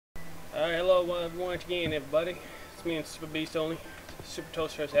Alright, hello once again, everybody. It's me and Super Beast only. Super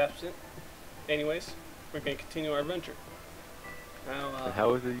Toaster is absent. Anyways, we're going to continue our adventure. Now,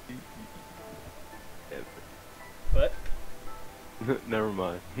 how is it? What? Never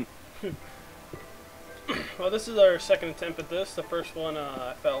mind. Well, this is our second attempt at this. The first one,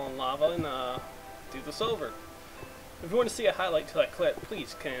 I fell in lava and do this over. If you want to see a highlight to that clip,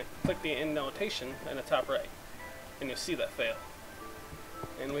 please click the end notation in the top right, and you'll see that fail.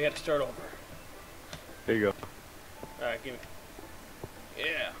 And we had to start over. There you go. Alright, give me.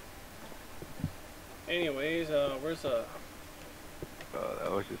 Yeah. Anyways, where's the... Oh,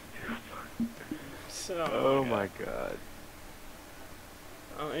 that was just too fun. So, oh my god.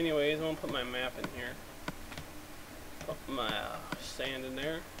 Anyways, I'm gonna put my map in here. Put my sand in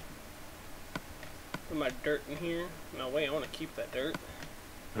there. Put my dirt in here. No, wait, I want to keep that dirt.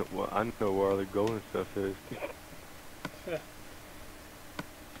 Well, I know where all the gold and stuff is.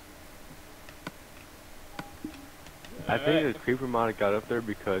 I think the creeper might have got up there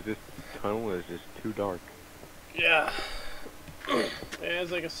because this tunnel is just too dark. Yeah. Yeah,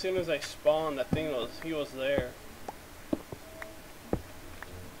 it's like as soon as I spawned, that thing he was there.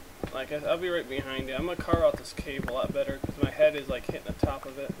 Like, I'll be right behind you. I'm gonna carve out this cave a lot better because my head is like hitting the top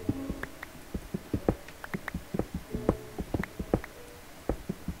of it.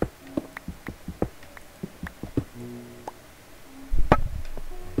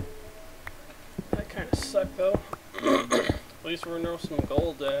 That kind of sucked though. At least we're gonna know some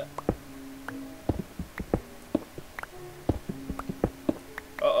gold at.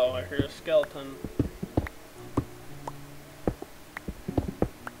 Uh-oh, I hear a skeleton.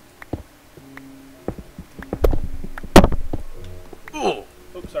 Ooh!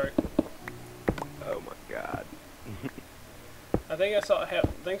 Oops, sorry. Oh my god. I think I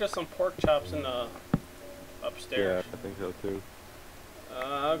think there's some pork chops in the upstairs. Yeah, I think so too.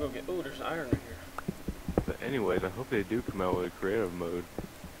 I'll go get. Ooh, there's iron right here. But anyways, I hope they do come out with a creative mode.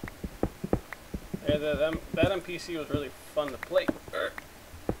 Yeah, that NPC was really fun to play.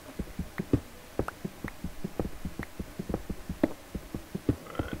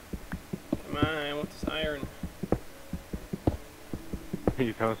 Come on, I want this iron.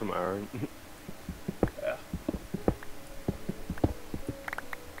 You found some iron? Yeah.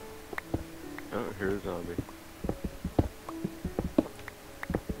 Oh, here's a zombie. I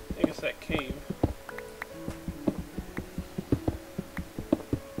think it's that cave.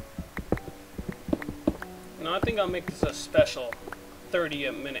 No, I think I'll make this a special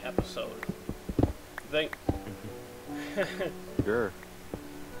 30-minute episode. Think? Sure.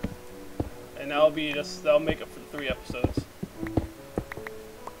 And that'll make it for 3 episodes.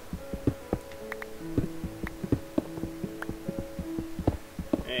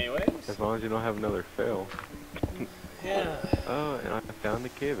 Anyways. As long as you don't have another fail. Yeah. Oh, and I found the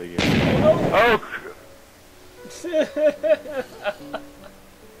cave again. Oh!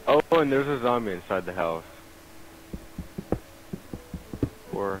 Oh, and there's a zombie inside the house.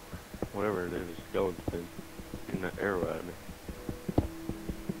 Or whatever it is, a skeleton in the arrow at me.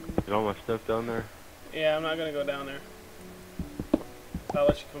 Is all my stuff down there? Yeah, I'm not gonna go down there. I'll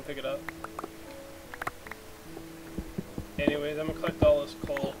let you come pick it up. Anyways, I'm gonna collect all this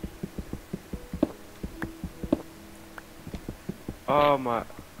coal. Oh, my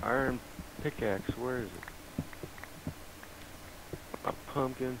iron pickaxe, where is it? My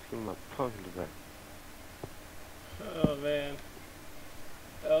pumpkins, give me my pumpkins back. Oh man.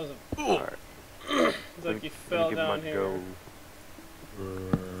 That was a... Alright. It's like you fell down here.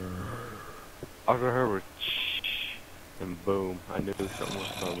 All I heard was and boom, I knew something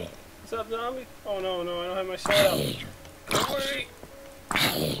was coming. What's up, zombie? Oh no, no, I don't have my sword out. Don't worry.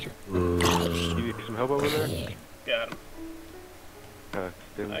 You need some help over there? Got him.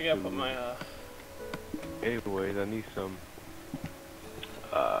 I gotta put my, Anyways, I need some,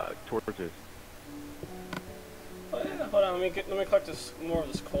 torches. Oh yeah, hold on, let me collect more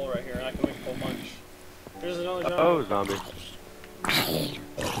of this coal right here, and I can make a whole bunch. There's another zombie. Oh,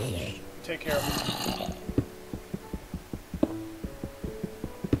 zombie. Take care of him.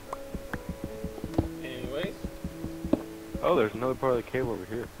 Anyways. Oh, there's another part of the cave over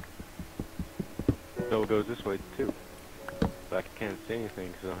here. So it goes this way too. But I can't see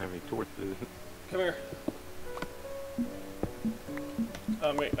anything because I don't have any torches. Come here.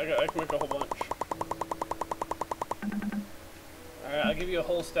 I can make a whole bunch. Alright, I'll give you a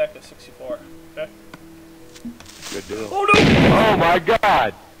whole stack of 64, okay? Good deal. Oh no! Oh my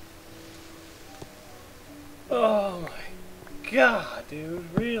god! Oh my god, dude,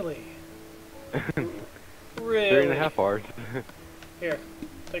 really? Really? 3.5 hours. Here,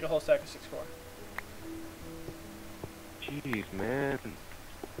 take a whole stack of 64. Jeez, man.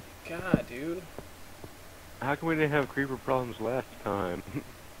 God, dude. How come we didn't have creeper problems last time?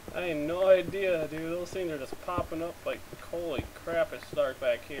 I had no idea, dude. Those things are just popping up like, holy crap, it's dark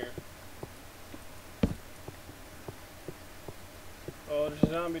back here. Oh, there's a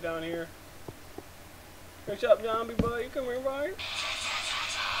zombie down here. What's up, zombie boy? You come here, boy.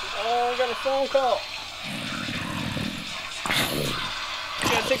 Oh, I got a phone call. You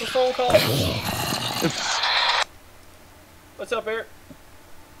gotta take a phone call. What's up, Eric?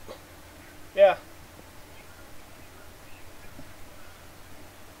 Yeah.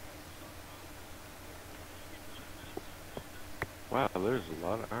 Wow, there's a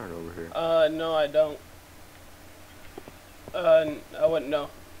lot of iron over here. No, I don't. I wouldn't know.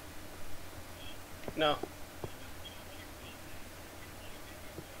 No.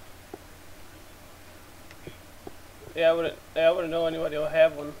 Yeah, I wouldn't. Yeah, I wouldn't know anybody who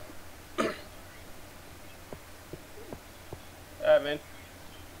have one. All right, man.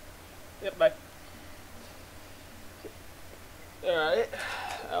 Yep, bye. All right.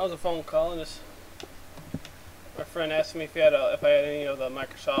 That was a phone call, and just my friend asked me if I had any of the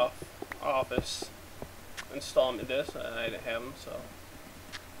Microsoft Office installment discs, and I didn't have them, so.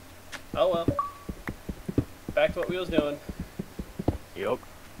 Oh well. Back to what we was doing. Yep.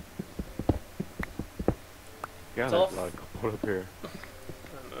 Yeah, there's a lot of gold up here. I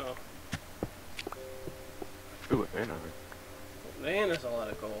don't know. Ooh, and iron. Man, there's a lot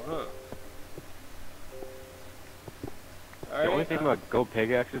of gold, huh? The only thing about gold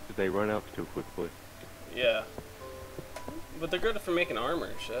pickaxes is they run out too quickly. Yeah. But they're good for making armor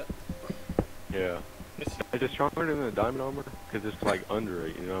and shit. Yeah. Is it stronger than the diamond armor? Because it's like under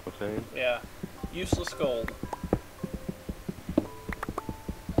it, you know what I'm saying? Yeah. Useless gold.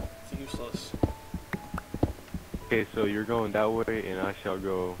 It's useless. Okay, so you're going that way, and I shall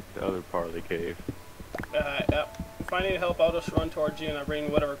go the other part of the cave. If I need help, I'll just run towards you and I bring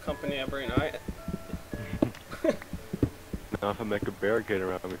whatever company I bring, alright? Now if I make a barricade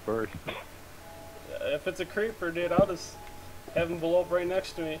around me first. If it's a creeper, dude, I'll just have him blow up right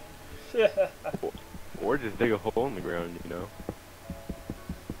next to me. Or just dig a hole in the ground, you know?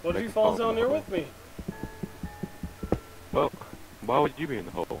 What if he falls down there with me? Well, why would you be in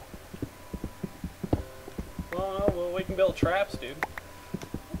the hole? Well, we can build traps, dude.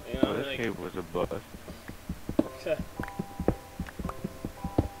 You know, Well, this like, cave was a bust.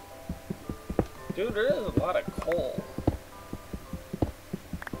 Dude, there is a lot of coal.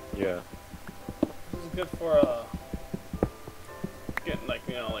 Yeah. This is good for getting like,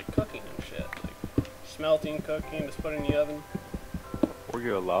 you know, like cooking and shit, like smelting, cooking, just put in the oven. Or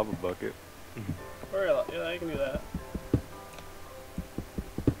get a lava bucket. Yeah, I can do that.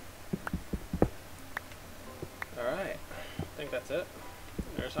 Alright, I think that's it.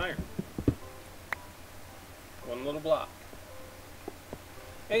 There's iron. One little block.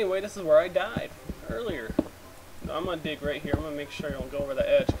 Anyway, this is where I died earlier. Now, I'm gonna dig right here. I'm gonna make sure I don't go over the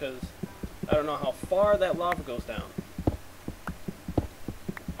edge because I don't know how far that lava goes down.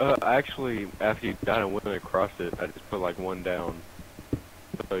 Actually, after you died and went across it, I just put like one down.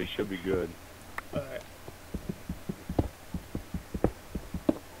 So you should be good. Alright.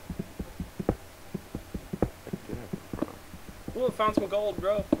 Ooh, I found some gold,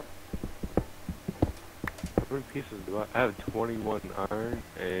 bro. How many pieces do I have? 21 iron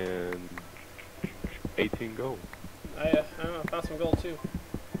and 18 gold. I don't know, I found some gold too.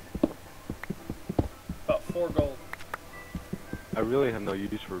 About 4 gold. I really have no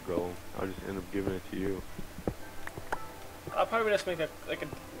use for gold. I'll just end up giving it to you. I'll probably just make a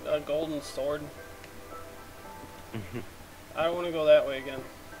golden sword. I don't want to go that way again.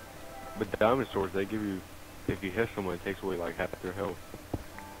 But diamond swords, they give you, if you hit someone, it takes away like half their health.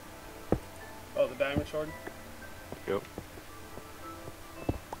 Oh, the diamond sword? Yep.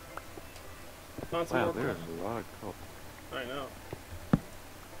 Found some Wow, more there's gold. a lot of gold. I know.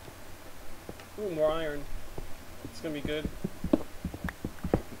 Ooh, more iron. It's gonna be good.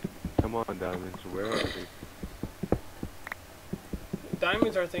 Come on, diamonds, where are they?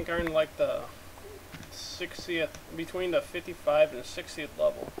 Diamonds, I think, are in like the 60th, between the 55 and 60th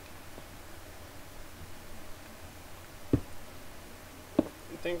level.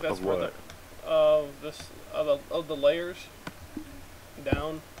 I think that's Of where what? of the layers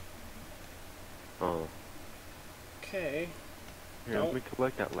down. Oh. Okay. Here, let me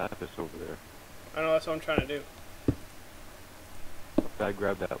collect that lapis over there. I know, that's what I'm trying to do. I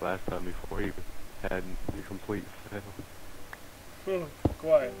grabbed that last time before you had the complete fail.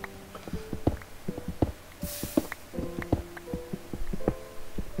 Quiet.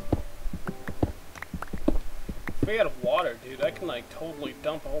 If we had water, dude, I can like totally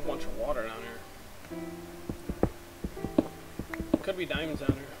dump a whole bunch of water down here. Could be diamonds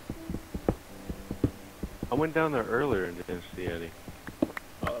down here. I went down there earlier and didn't see any.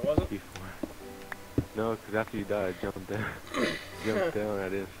 Oh, there wasn't? Before. No, because after you died, I jumped down. Jumped down, I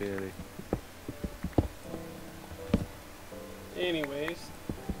didn't see any. Anyways.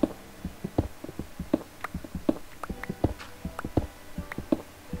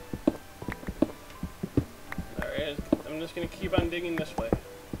 Alright, I'm just gonna keep on digging this way.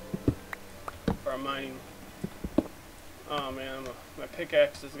 For mining. Oh man, my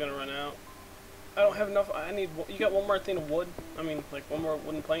pickaxe is gonna run out. I don't have enough. I need. You got one more thing of wood? I mean, like one more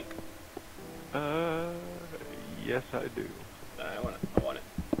wooden plank? Yes I do. I want it. I want it.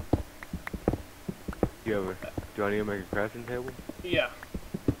 You have a, do I need to make a crafting table? Yeah.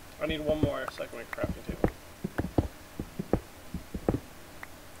 I need one more so I can make a crafting table.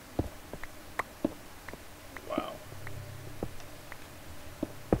 Wow.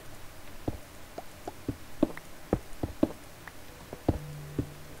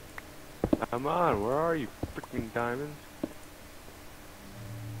 Come on, where are you, freaking diamonds?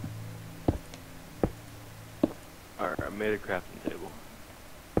 Alright, I made a crafting table.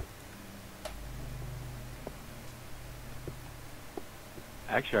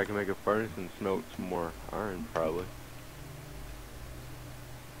 Actually, I can make a furnace and smelt some more iron, probably.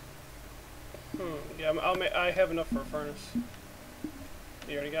 Yeah, I'll make. I have enough for a furnace.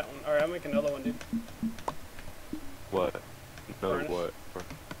 You already got one. Alright, I'll make another one, dude. What? No, Furnace. what?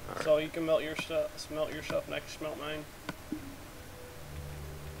 Right. So you can melt your stuff, smelt your stuff, and I can smelt mine.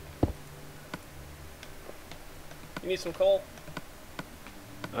 You need some coal?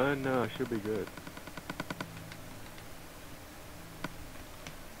 No, it should be good.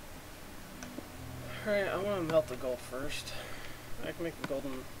 Alright, I want to melt the gold first. I can make a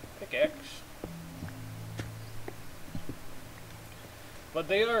golden pickaxe. But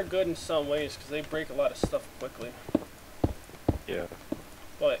they are good in some ways because they break a lot of stuff quickly. Yeah.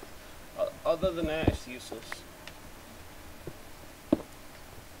 But other than that, it's useless.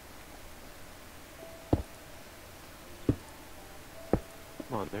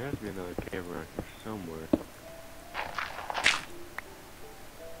 Come on, there has to be another cave around here somewhere.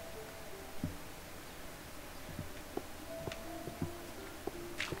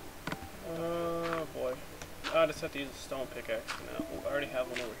 Oh boy. I just have to use a stone pickaxe for now. I already have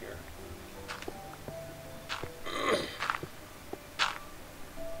one over here.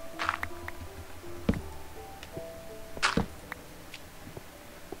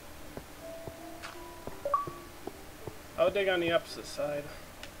 I'll dig on the opposite side.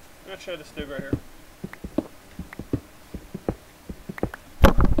 Actually, I'll just dig right here.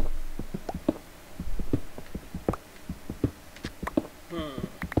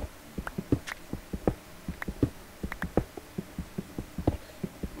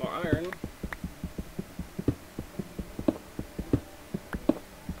 More iron.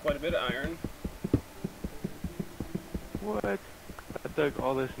 Quite a bit of iron. What? I dug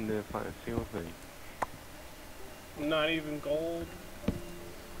all this and didn't find a single thing. Not even gold.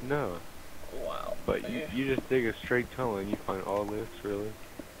 No. Wow. But you just dig a straight tunnel and you find all this, really?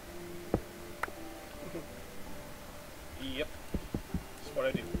 Yep. That's what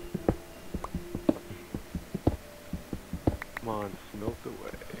I do. Come on, smelt away.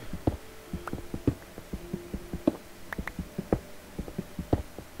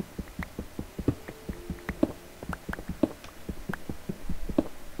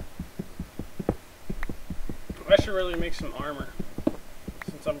 I should really make some armor,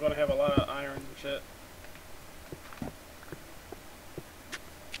 since I'm going to have a lot of iron and shit.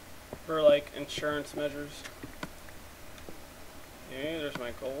 For like insurance measures. Okay, there's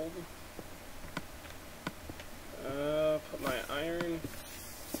my gold. Put my iron.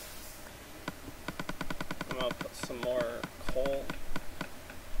 I'm going to put some more coal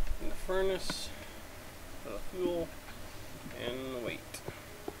in the furnace for the fuel and the weight.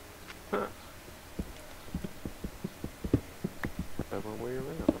 Huh. That one way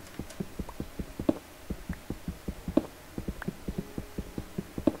around.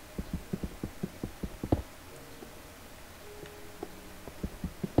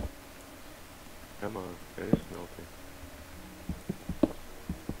 Come on, it is melting.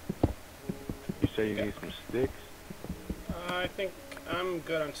 You say you need some sticks? I think I'm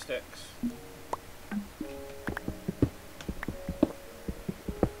good on sticks.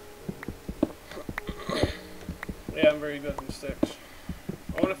 Yeah, I'm very good on sticks.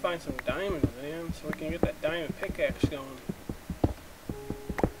 I want to find some diamonds, man, so we can get that diamond pickaxe going.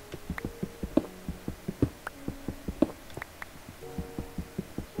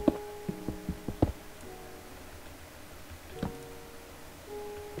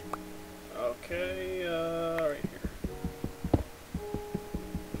 Okay, right here.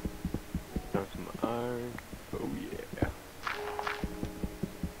 Got some iron.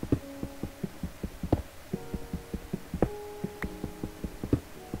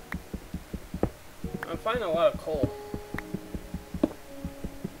 find a lot of coal.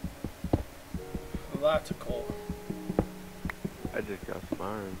 Lots of coal. I just got some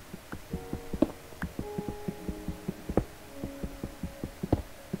iron.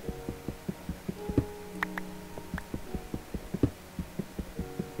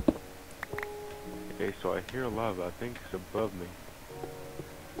 Okay, so I hear lava. I think it's above me.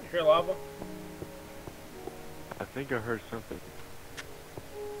 You hear lava? I think I heard something.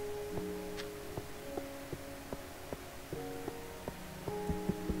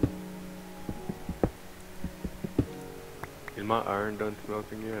 Is my iron done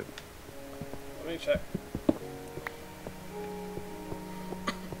smelting yet? Let me check.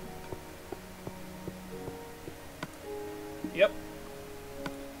 Yep.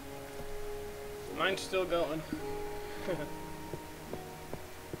 Mine's still going.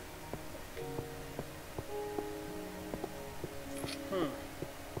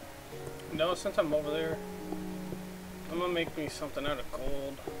 No, since I'm over there, I'm gonna make me something out of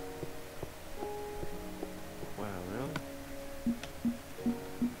gold. Wow, really?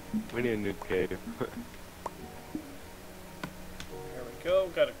 We need a new cave. There we go,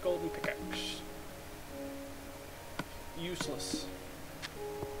 got a golden pickaxe. Useless.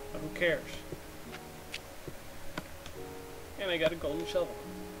 But who cares? And I got a golden shovel.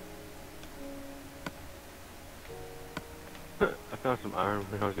 I found some iron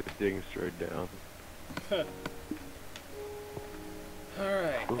when I was just digging straight down.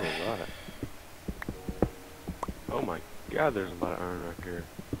 Alright. Ooh, a lot. Oh my god, there's a lot of iron right here.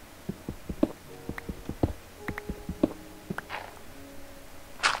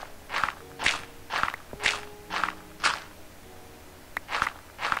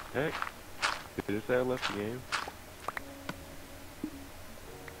 Heck, did it say I left the game?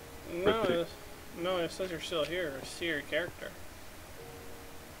 No, it says you're still here. I see your character.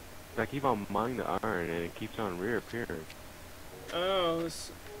 I keep on mining the iron and it keeps on reappearing. Oh,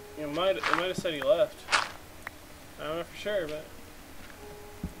 this, it might have said he left. I don't know for sure, but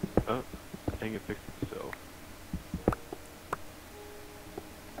Oh, I think it fixed itself.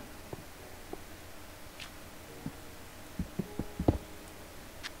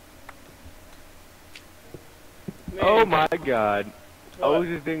 man, Oh my god. I what? was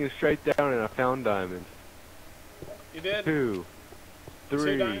just digging straight down and I found diamonds. You did? 2, Two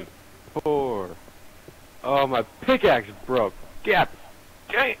 3, diamonds? 4. Oh, my pickaxe broke. God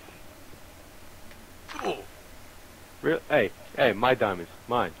dang it. Real? Hey, my diamonds.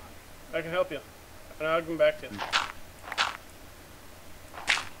 Mine. I can help you. And I'll come back to you.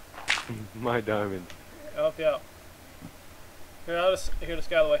 My diamonds. I'll help you out. Here, just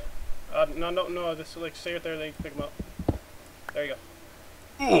get out of the way. No, just like stay right there, then you can pick them up. There you go.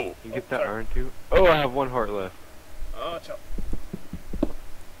 You can get that sorry. iron too? Oh, I have 1 heart left. Oh, ciao.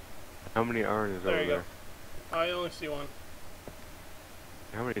 How many iron is There over you there? go. I only see one.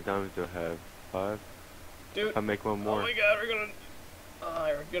 How many diamonds do I have? 5? Dude. If I make one more. Oh my god, we're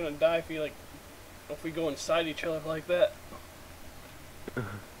gonna die if we go inside each other like that.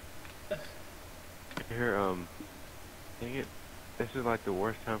 Here, dang it. This is like the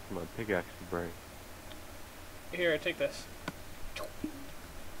worst time for my pickaxe to break. Here, take this. Shall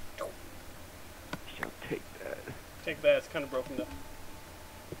take that. Take that, it's kind of broken though.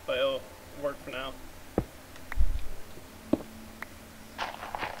 But it'll work for now.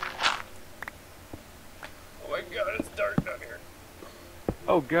 Oh my god, it's dark down here.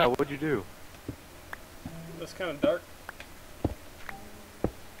 Oh god, what'd you do? It's kind of dark.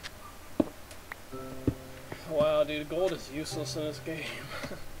 Wow, dude, gold is useless in this game.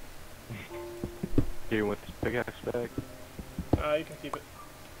 Here, you want this pickaxe back? You can keep it.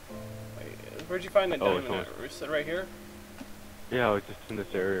 Wait, where'd you find that diamond at? Is it right here? Yeah, I was just in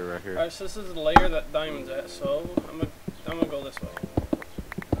this area right here. Alright, so this is the layer that diamond's at, so I'm gonna go this way.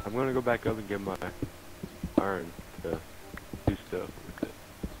 I'm gonna go back up and get my iron to do stuff with it.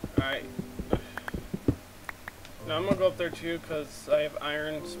 Alright. Now I'm gonna go up there too, because I have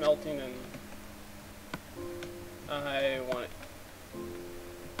iron smelting and I want it.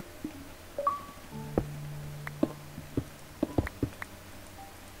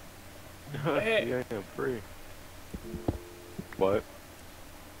 Hey. Yeah, I'm free. What?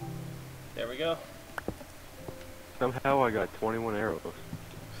 There we go. Somehow I got 21 arrows.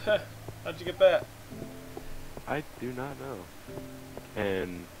 How'd you get that? I do not know.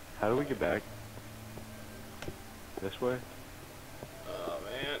 And how do we get back? This way? Oh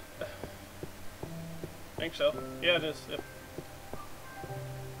man. Think so. Yeah, it is. Yep.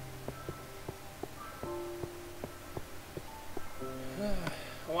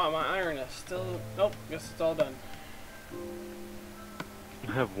 Wow, my iron is still. Nope. Guess it's all done.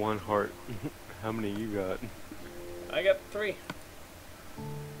 I have 1 heart. How many you got? I got 3.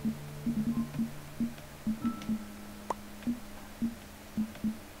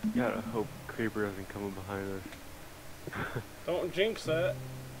 Gotta hope Creeper doesn't come up behind us. Don't jinx that.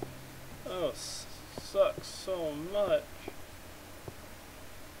 Oh, sucks so much.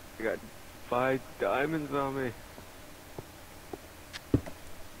 I got 5 diamonds on me.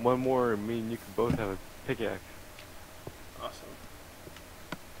 One more and me and you can both have a pickaxe. Awesome.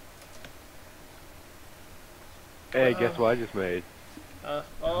 Hey, guess what I just made?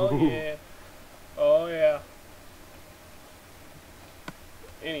 Oh yeah. Oh yeah.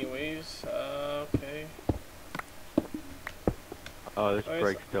 Anyways, okay. Oh, this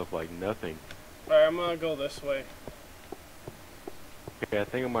breaks stuff like nothing. Alright, I'm gonna go this way. Okay, I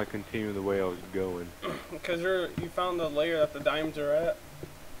think I might continue the way I was going. Because you found the layer that the diamonds are at.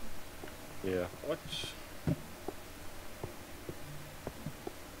 Yeah. Which...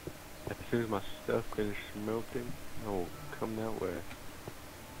 As soon as my stuff finishes melting, I will come that way.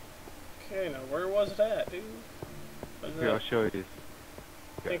 Okay, now where was it at, dude? Here, I'll show you.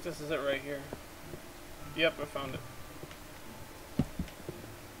 I think this is it right here. Yep, I found it.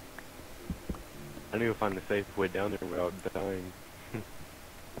 I need to find a safe way down there without dying.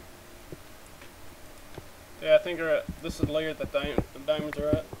 Yeah, I think this is the layer that the diamonds are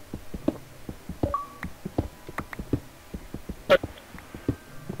at.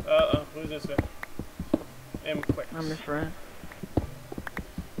 Who's this guy? Quick. I'm his friend.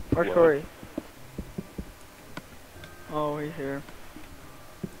 Where's What? Corey? Oh, he's here.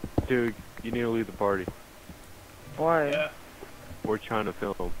 Dude, you need to leave the party. Why? Yeah. We're trying to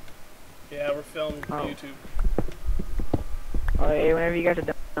film. Yeah, we're filming for YouTube. Oh, hey, whenever you guys are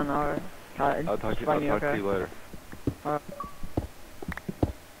done, I'll talk to you later.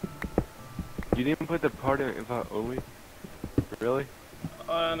 You didn't put the party on invite only? Really?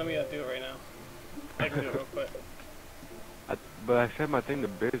 Let me do it right now. I can do it real quick. But I set my thing to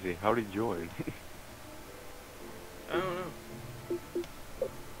busy. How did you join? I don't know.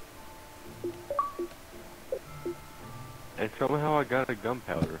 And somehow I got a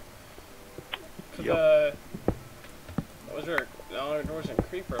gunpowder. Cause, was there? No, there wasn't a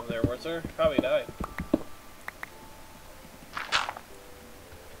creeper over there, was there? Probably died.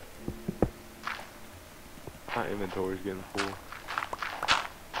 My inventory's getting full.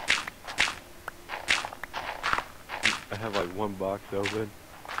 I have like 1 box open.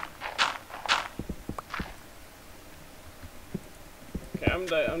 Okay,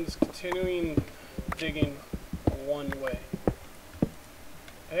 I'm just continuing digging one way.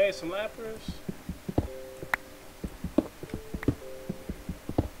 Hey, some lappers.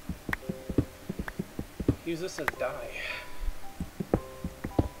 Use this as dye.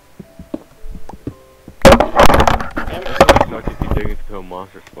 It's sucks if you dig into a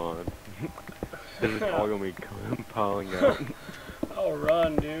monster spawn. This is all gonna be piling out. I'll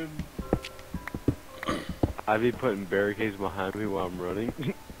run, dude. I'd be putting barricades behind me while I'm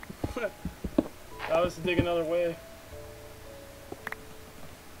running. I was to dig another way.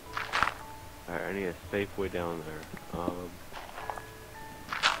 Alright, I need a safe way down there.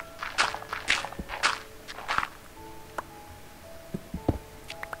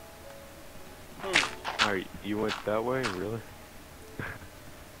 Alright, you went that way? Really?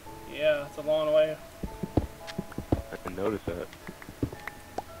 Yeah, it's a long way. I can notice that.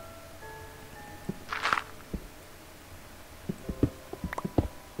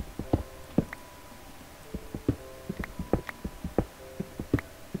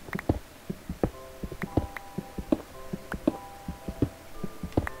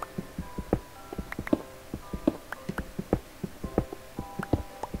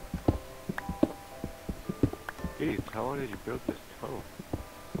 Jeez, how long did you build this tunnel?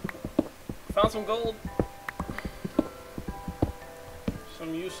 Found some gold.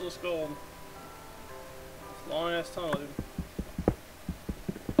 Some useless gold. Long ass tunnel, dude.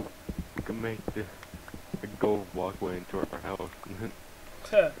 We can make the gold walkway into our house.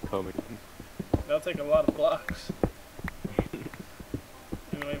 Coming. That'll take a lot of blocks.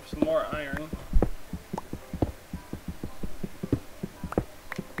 Anyway, some more iron.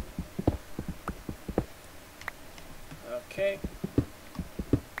 Okay.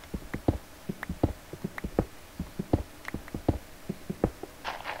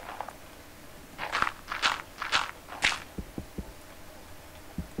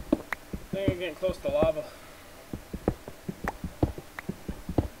 I think I'm getting close to lava.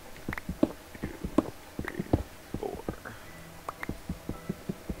 2, 3, 4.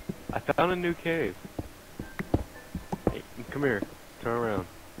 I found a new cave. Hey, come here. Turn around.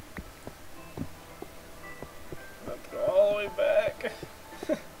 Let's go all the way back.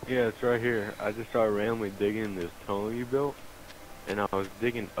 Yeah, it's right here. I just started randomly digging in this tunnel you built, and I was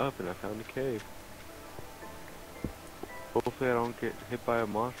digging up and I found a cave. Hopefully I don't get hit by a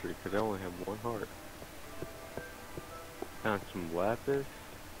monster because I only have one heart. Found some lapis.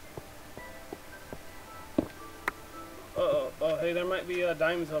 Uh-oh. Oh, hey, there might be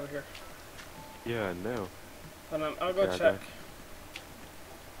diamonds over here. Yeah, I know. Hold on, I'll go Yeah, check.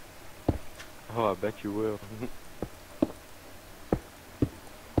 Oh, I bet you will.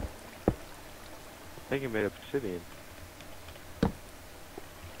 I think it made obsidian.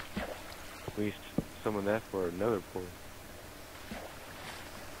 We used some of that for another point.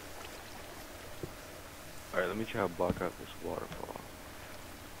 Alright, let me try to block out this waterfall.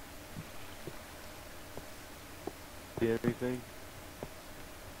 See anything?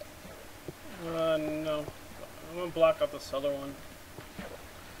 No. I'm gonna block out this other one.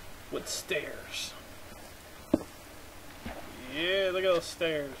 With stairs. Yeah, look at those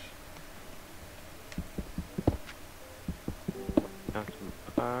stairs. Got some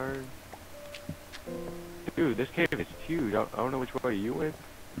iron. Dude, this cave is huge. I don't know which way you went.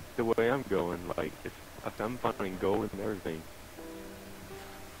 The way I'm going, like, I'm finding gold and everything.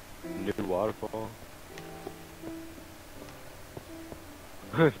 New waterfall.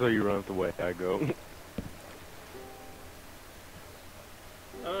 So you run the way I go.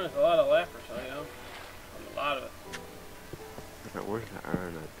 Oh, there's a lot of lapis, you know. A lot of it. Where's the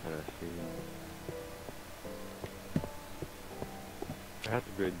iron I kind of see? There has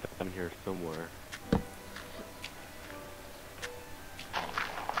to be down here somewhere.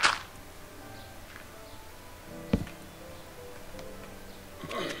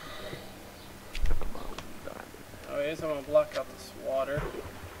 Okay, so I'm gonna block out this water.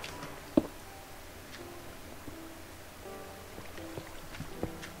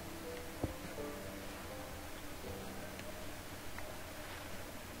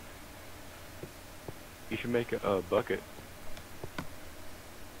 You should make a bucket.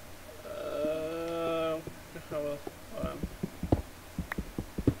 I will. Hold on.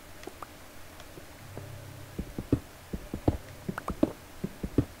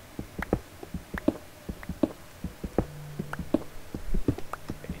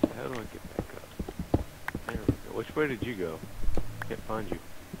 How do I get back up? There we go. Which way did you go? Can't find you.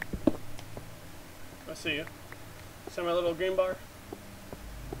 I see you. See my little green bar?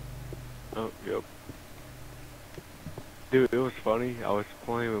 Oh, yep. Dude, it was funny. I was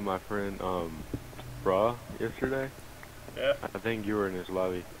playing with my friend, Bra, yesterday. Yeah. I think you were in his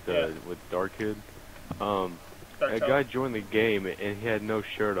lobby Yeah. with Dark Kid. Dark A Tower. guy joined the game and he had no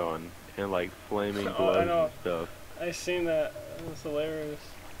shirt on and like flaming Oh, I gloves know. and stuff. I seen that. It was hilarious.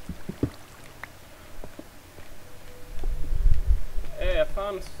 Hey, I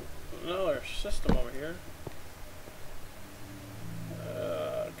found another system over here.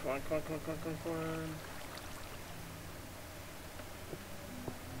 Come on, come on, come on, come on, come on, come on.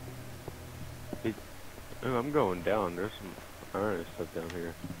 Oh, I'm going down. There's some iron and stuff down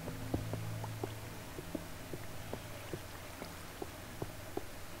here.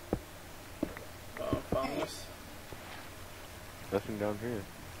 Oh, I found this. Nothing down here.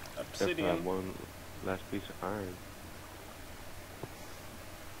 Except for that Obsidian. one last piece of iron.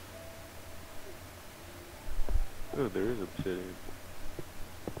 Oh, there is obsidian.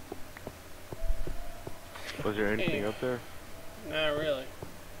 Was there anything Hey. up there? Not really.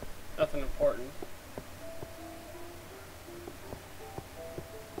 Nothing important.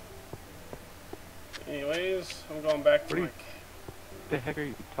 Anyways, I'm going back to What are my... you- What the heck are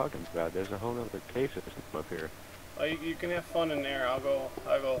you talking about? There's a whole other cave system up here. Oh, you can have fun in there. I'll go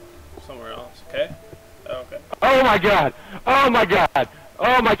somewhere else. Okay? Okay. Oh my god! Oh my god!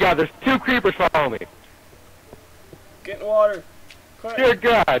 Oh my god! There's 2 creepers following me! Get in the water. Quick. Dear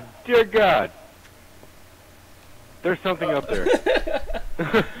God! Dear God! There's something up there.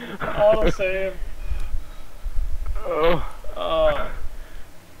 Auto save. Oh. Oh.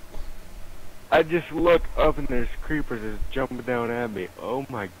 I just look up and there's creepers just jumping down at me. Oh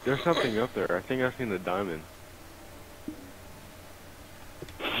my, there's something up there. I think I've seen a diamond.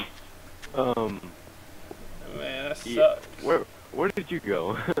 Man, that Yeah, sucks. where did you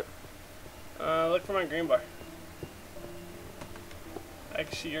go? Look for my green bar. I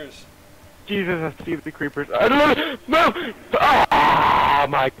can see yours. Jesus, I see the creepers. I don't no! Ah,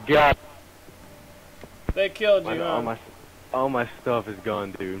 my God! They killed you, All my stuff is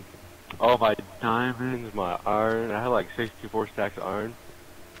gone, dude. All my diamonds, my iron. I had like 64 stacks of iron.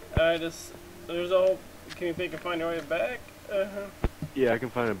 there's a whole... Can you think you can find your way back? Yeah, I can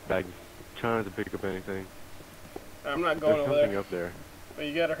find a bag. Trying to pick up anything. I'm not going There's over something there. up there. But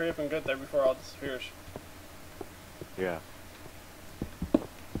you gotta hurry up and get there before all disappears. Yeah.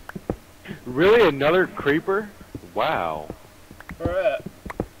 Really? Another creeper? Wow. Where at?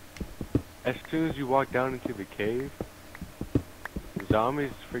 As soon as you walk down into the cave,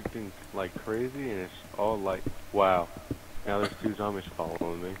 zombies freaking like crazy, and it's all like, wow. Now there's 2 zombies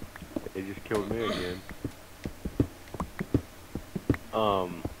following me. They just killed me again.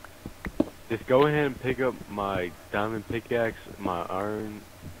 Just go ahead and pick up my diamond pickaxe, my iron.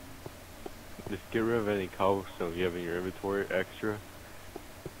 Just get rid of any cobblestones you have in your inventory extra.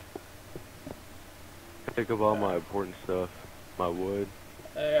 Pick up all my important stuff, my wood.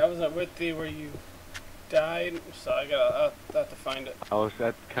 Hey, I wasn't with thee where you died, so I'll have to find it. I was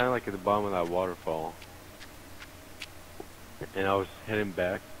at kind of like at the bottom of that waterfall, and I was heading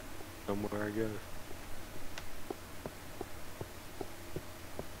back somewhere, I guess.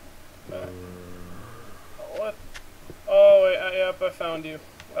 What? Oh, wait, yep, I found you.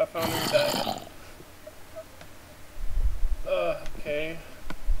 I found where you died. Okay.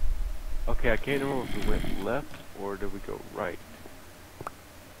 Okay, I can't remember if we went left or did we go right.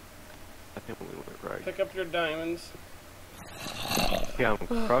 I think we went right. Pick up your diamonds. Okay, I'm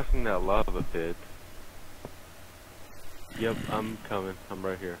crossing that lava pit. Yep, I'm coming. I'm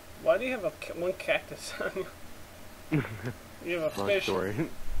right here. Why do you have one cactus on you? You have a Long fish. story.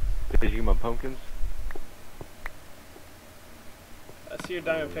 Did you get my pumpkins? I see your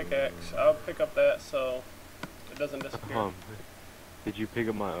diamond pickaxe. I'll pick up that so it doesn't disappear. Did you pick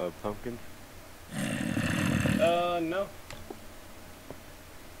up my pumpkins? No.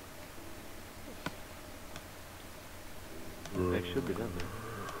 They should be done there.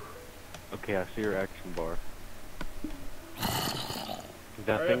 Okay, I see your action bar.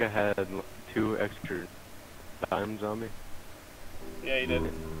 I think I had 2 extra diamonds on me. Yeah, you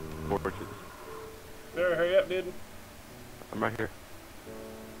did. Torches. Better hurry up, dude. I'm right here.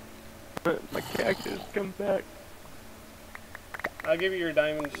 My cactus, come back. I'll give you your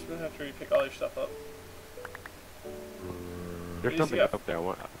diamonds after you pick all your stuff up. There's something up there. I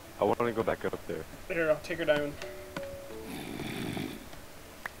want to go back up there. Here, I'll take your diamond.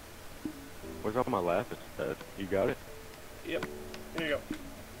 Where's all my lapis at? You got it? Yep. Here you go.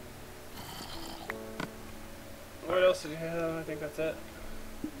 What else did you have? I think that's it.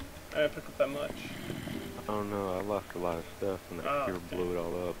 I didn't pick up that much. I don't know. I lost a lot of stuff and that cure blew it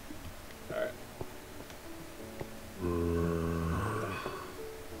all up. Alright.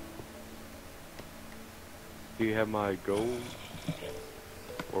 Do you have my gold?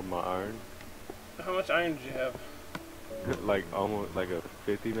 Or my iron? How much iron did you have? Like almost like a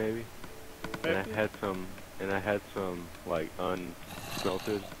 50 maybe? 50? And I had some like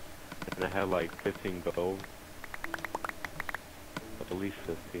unsmelted, and I had like 15 gold. At least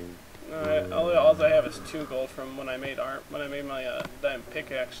 15. All I have is 2 gold from when I made my diamond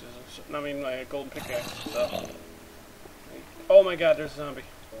pickaxes. I mean my golden pickaxes. So. Oh my God, there's a zombie.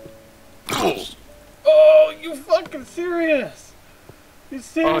 Oh, you fucking serious? You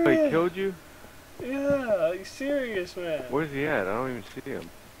serious? Oh, he killed you? Yeah, you serious, man? Where's he at? I don't even see him.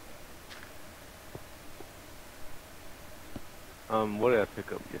 What did I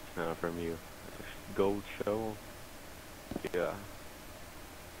pick up just now from you? A gold shovel? Yeah.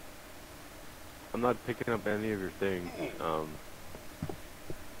 I'm not picking up any of your things,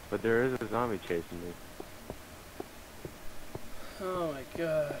 but there is a zombie chasing me. Oh my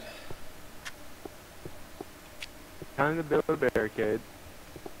God. Time to build a barricade.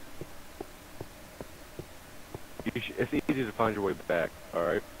 It's easy to find your way back,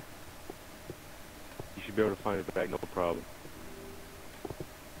 alright? You should be able to find it back, no problem.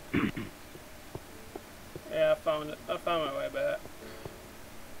 Yeah, I found it. I found my way back.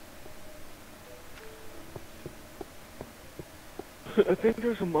 I think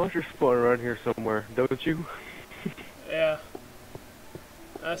there's a monster spawn around here somewhere, don't you? Yeah.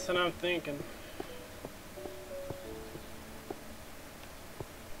 That's what I'm thinking.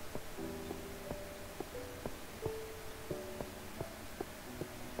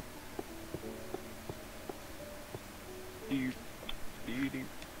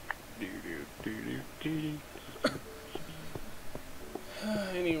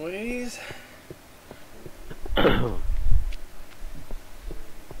 Anyways. At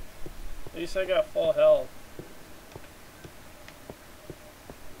least I got full health.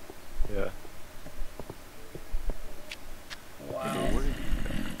 Yeah. Wow.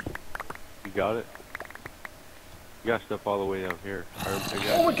 You got it? You got stuff all the way down here.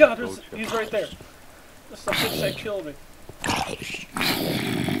 Oh my God, he's right there. That's the bitch that killed me.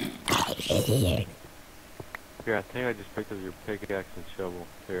 Here, I think I just picked up your pickaxe and shovel.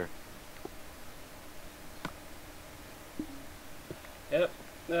 Here. Yep.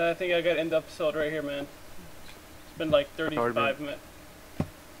 I think I got to end the episode right here, man. It's been like 35 minutes.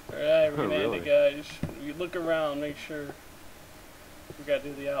 Alright, we're gonna end Really? it, guys. You look around, make sure we gotta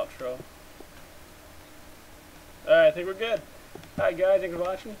do the outro. Alright, I think we're good. Alright guys, thanks for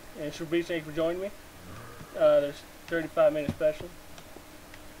watching. And Super Beach, thanks for joining me. There's 35-minute special.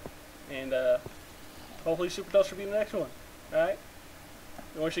 And hopefully Super Toast will be the next one. Alright?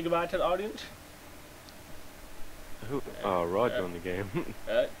 You wanna say goodbye to the audience? Who? Oh, Roger on the game.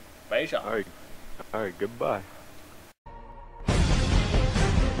 Alright, bye y'all. Alright, goodbye.